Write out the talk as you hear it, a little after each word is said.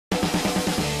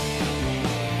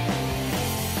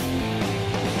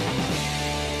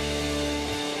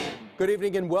Good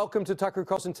evening and welcome to Tucker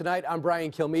Carlson Tonight. I'm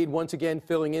Brian Kilmeade, once again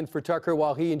filling in for Tucker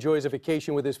while he enjoys a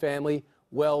vacation with his family.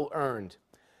 Well earned.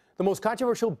 The most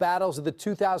controversial battles of the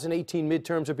 2018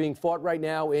 midterms are being fought right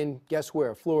now in, guess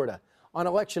where, Florida. On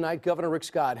election night, Governor Rick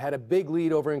Scott had a big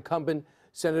lead over incumbent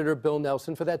Senator Bill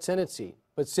Nelson for that Senate seat.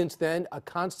 But since then, a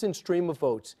constant stream of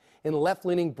votes in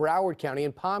left-leaning Broward County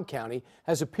and Palm County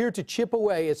has appeared to chip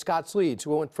away at Scott's lead,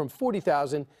 so it went from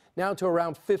 40,000 now to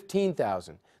around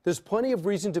 15,000. There's plenty of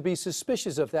reason to be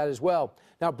suspicious of that as well.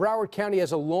 Now, Broward County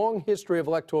has a long history of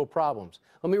electoral problems.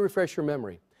 Let me refresh your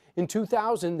memory. In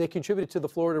 2000, they contributed to the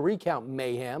Florida recount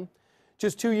mayhem.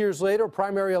 Just 2 years later, a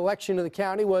primary election in the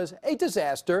county was a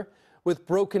disaster with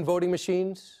broken voting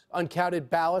machines, uncounted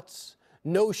ballots,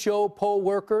 no-show poll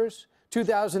workers.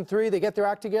 2003, they get their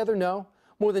act together? No.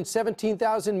 More than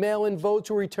 17,000 mail-in votes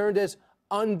were returned as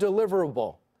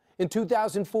undeliverable. In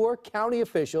 2004, county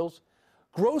officials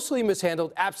grossly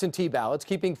mishandled absentee ballots,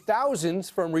 keeping thousands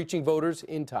from reaching voters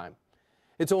in time.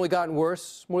 It's only gotten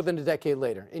worse more than a decade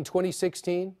later. In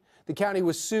 2016, the county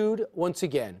was sued once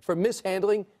again for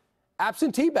mishandling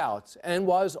absentee ballots and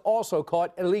was also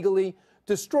caught illegally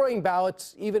destroying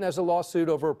ballots, even as a lawsuit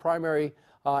over a primary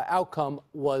outcome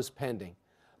was pending.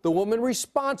 The woman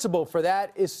responsible for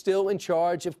that is still in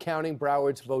charge of counting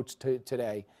Broward's votes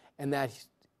today, and that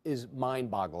is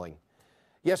mind-boggling.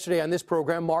 Yesterday on this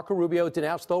program, Marco Rubio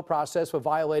denounced the whole process for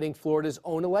violating Florida's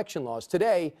own election laws.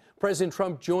 Today, President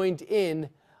Trump joined in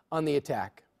on the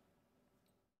attack.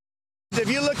 If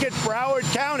you look at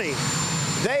Broward County,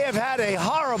 they have had a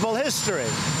horrible history.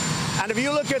 And if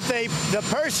you look at the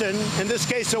person, in this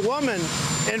case a woman,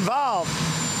 involved,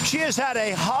 she has had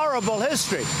a horrible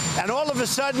history. And all of a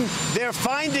sudden, they're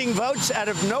finding votes out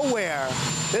of nowhere.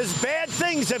 There's bad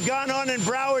things have gone on in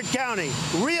Broward County,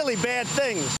 really bad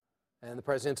things. And the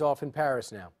president's off in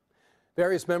Paris now.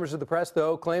 Various members of the press,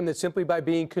 though, claim that simply by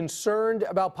being concerned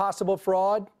about possible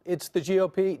fraud, it's the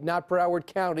GOP, not Broward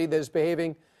County, that is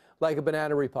behaving like a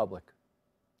banana republic.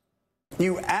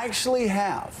 You actually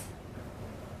have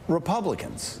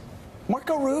Republicans,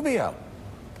 Marco Rubio,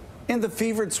 in the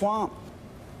fevered swamp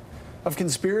of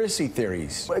conspiracy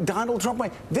theories. Donald Trump,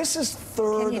 this is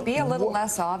third... Can you be a little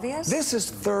less obvious? This is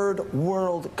third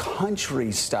world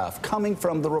country stuff coming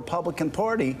from the Republican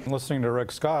Party. Listening to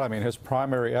Rick Scott, I mean, his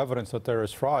primary evidence that there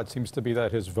is fraud seems to be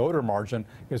that his voter margin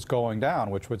is going down,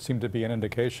 which would seem to be an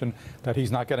indication that he's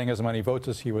not getting as many votes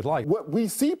as he would like. What we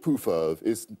see proof of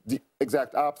is the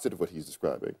exact opposite of what he's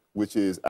describing, which is